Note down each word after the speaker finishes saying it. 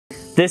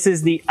This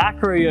is the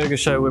Acro Yoga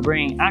Show. We're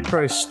bringing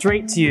Acro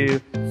straight to you.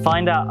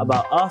 Find out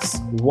about us,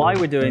 why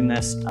we're doing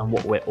this, and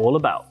what we're all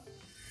about.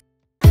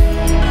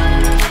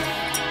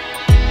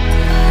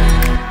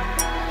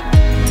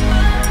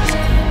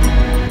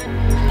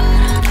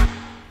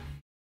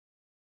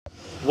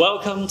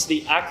 Welcome to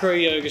the Acro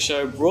Yoga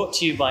Show, brought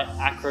to you by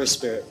Acro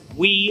Spirit.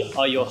 We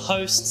are your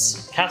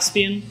hosts,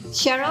 Caspian,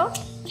 Cheryl,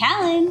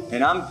 Callan,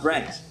 and I'm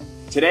Brent.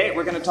 Today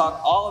we're going to talk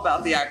all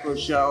about the Acro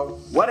Show,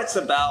 what it's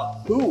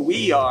about, who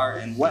we are,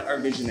 and what our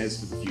vision is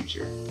for the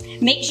future.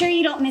 Make sure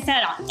you don't miss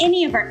out on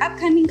any of our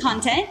upcoming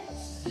content.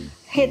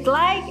 Hit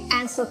like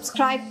and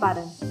subscribe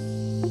button.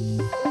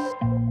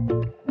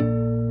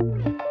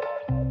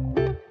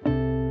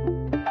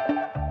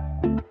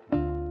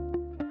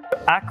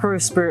 Acro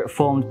Spirit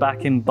formed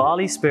back in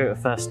Bali Spirit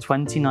Fest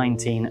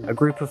 2019. A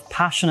group of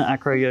passionate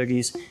Acro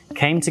yogis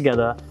came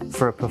together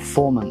for a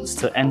performance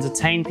to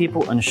entertain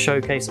people and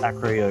showcase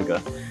Acro yoga.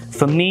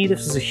 For me,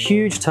 this was a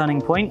huge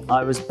turning point.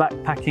 I was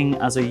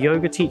backpacking as a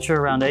yoga teacher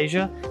around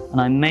Asia,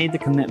 and I made the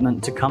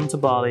commitment to come to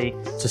Bali,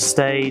 to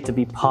stay, to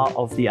be part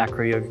of the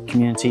Acro yoga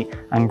community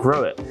and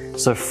grow it.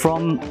 So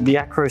from the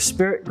Acro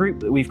Spirit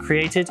group that we've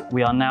created,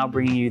 we are now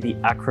bringing you the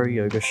Acro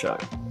Yoga Show.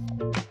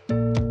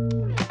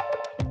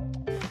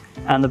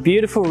 And the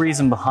beautiful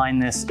reason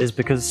behind this is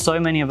because so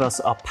many of us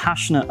are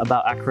passionate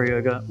about Acro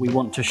Yoga. We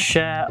want to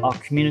share our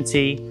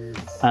community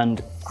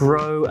and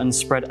grow and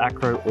spread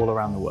Acro all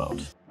around the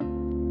world.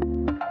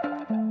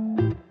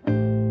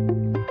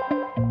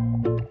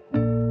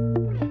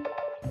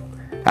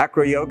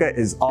 Acro Yoga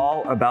is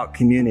all about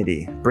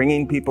community,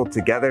 bringing people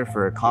together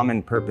for a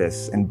common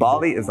purpose. And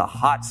Bali is a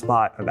hot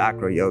spot of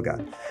Acro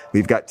Yoga.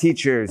 We've got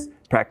teachers,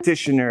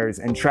 practitioners,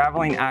 and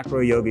traveling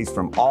Acro yogis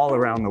from all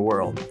around the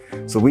world.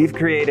 So we've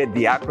created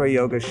the Acro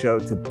Yoga Show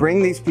to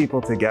bring these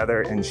people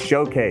together and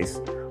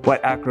showcase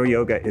what Acro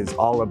Yoga is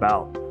all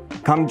about.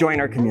 Come join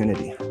our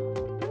community.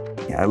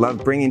 I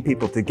love bringing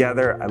people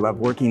together. I love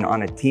working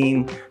on a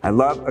team. I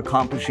love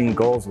accomplishing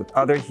goals with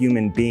other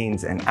human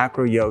beings, and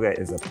Acro Yoga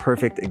is a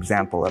perfect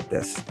example of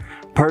this.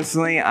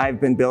 Personally,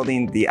 I've been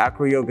building the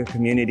Acro Yoga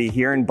community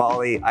here in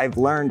Bali. I've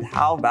learned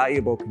how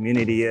valuable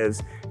community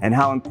is and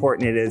how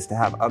important it is to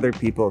have other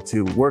people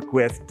to work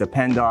with,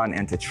 depend on,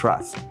 and to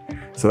trust.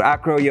 So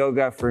Acro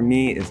Yoga for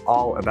me is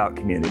all about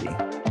community.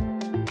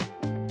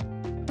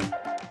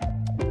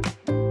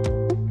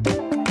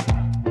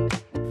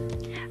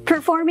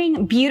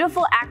 Performing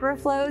beautiful acro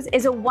flows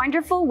is a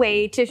wonderful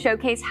way to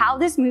showcase how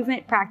this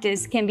movement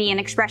practice can be an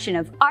expression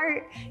of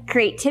art,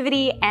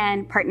 creativity,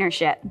 and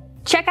partnership.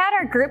 Check out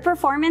our group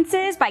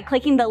performances by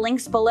clicking the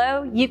links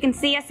below. You can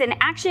see us in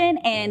action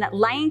in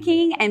Lion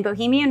King and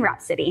Bohemian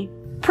Rhapsody.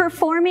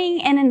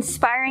 Performing and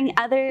inspiring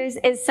others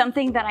is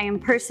something that I am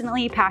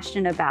personally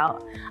passionate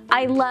about.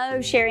 I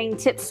love sharing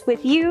tips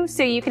with you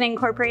so you can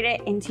incorporate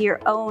it into your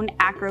own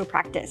acro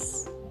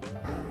practice.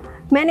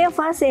 Many of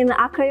us in the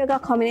Acro Yoga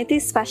community,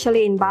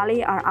 especially in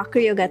Bali, are Acro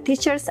Yoga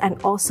teachers and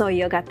also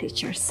yoga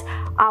teachers.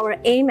 Our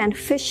aim and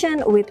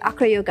vision with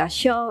Acro Yoga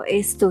Show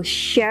is to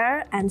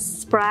share and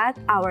spread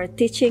our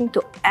teaching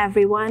to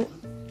everyone.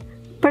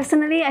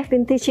 Personally, I've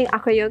been teaching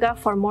Acro Yoga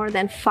for more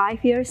than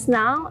 5 years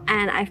now,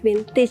 and I've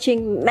been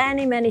teaching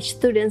many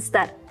students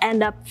that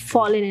end up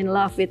falling in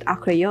love with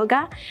Acro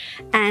Yoga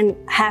and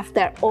have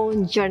their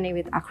own journey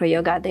with Acro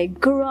Yoga. They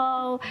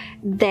grow,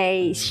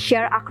 they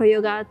share Acro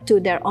Yoga to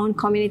their own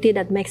community.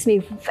 That makes me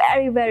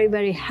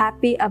very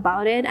happy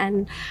about it,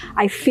 and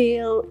I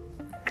feel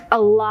a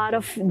lot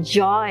of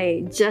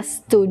joy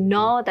just to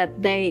know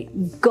that they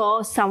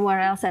go somewhere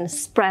else and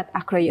spread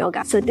Acro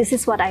Yoga. So this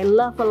is what I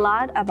love a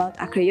lot about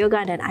Acro Yoga,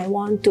 and I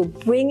want to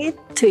bring it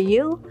to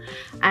you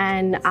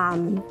and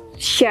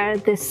share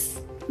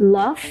this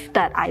love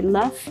that I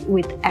love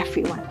with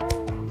everyone.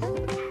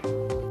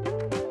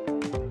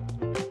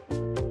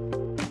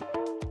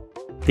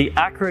 The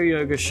Acro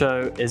Yoga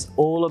Show is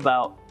all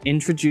about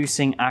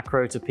introducing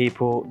Acro to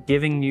people,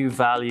 giving you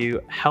value,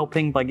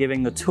 helping by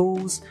giving the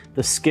tools,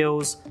 the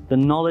skills, the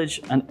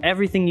knowledge, and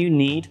everything you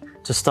need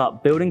to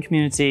start building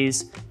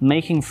communities,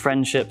 making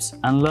friendships,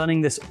 and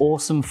learning this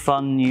awesome,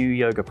 fun new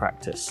yoga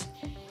practice.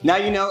 Now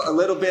you know a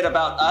little bit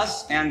about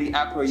us and the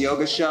Acro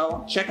Yoga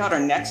Show. Check out our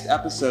next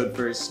episode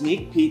for a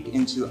sneak peek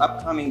into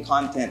upcoming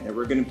content that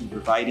we're going to be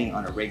providing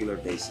on a regular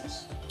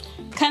basis.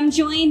 Come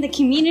join the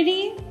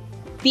community,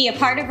 be a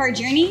part of our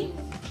journey,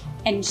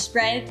 and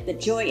spread the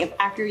joy of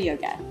Acro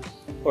Yoga.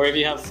 Or if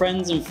you have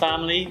friends and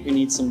family who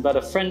need some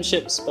better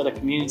friendships, better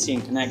community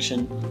and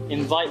connection,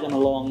 invite them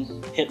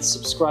along, hit the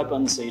subscribe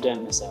button so you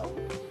don't miss out.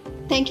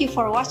 Thank you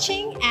for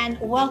watching, and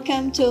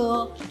welcome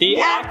to the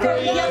Acro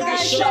Yoga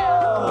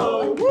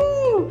Show!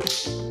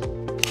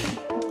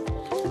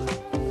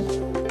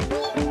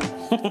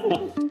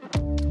 Woo!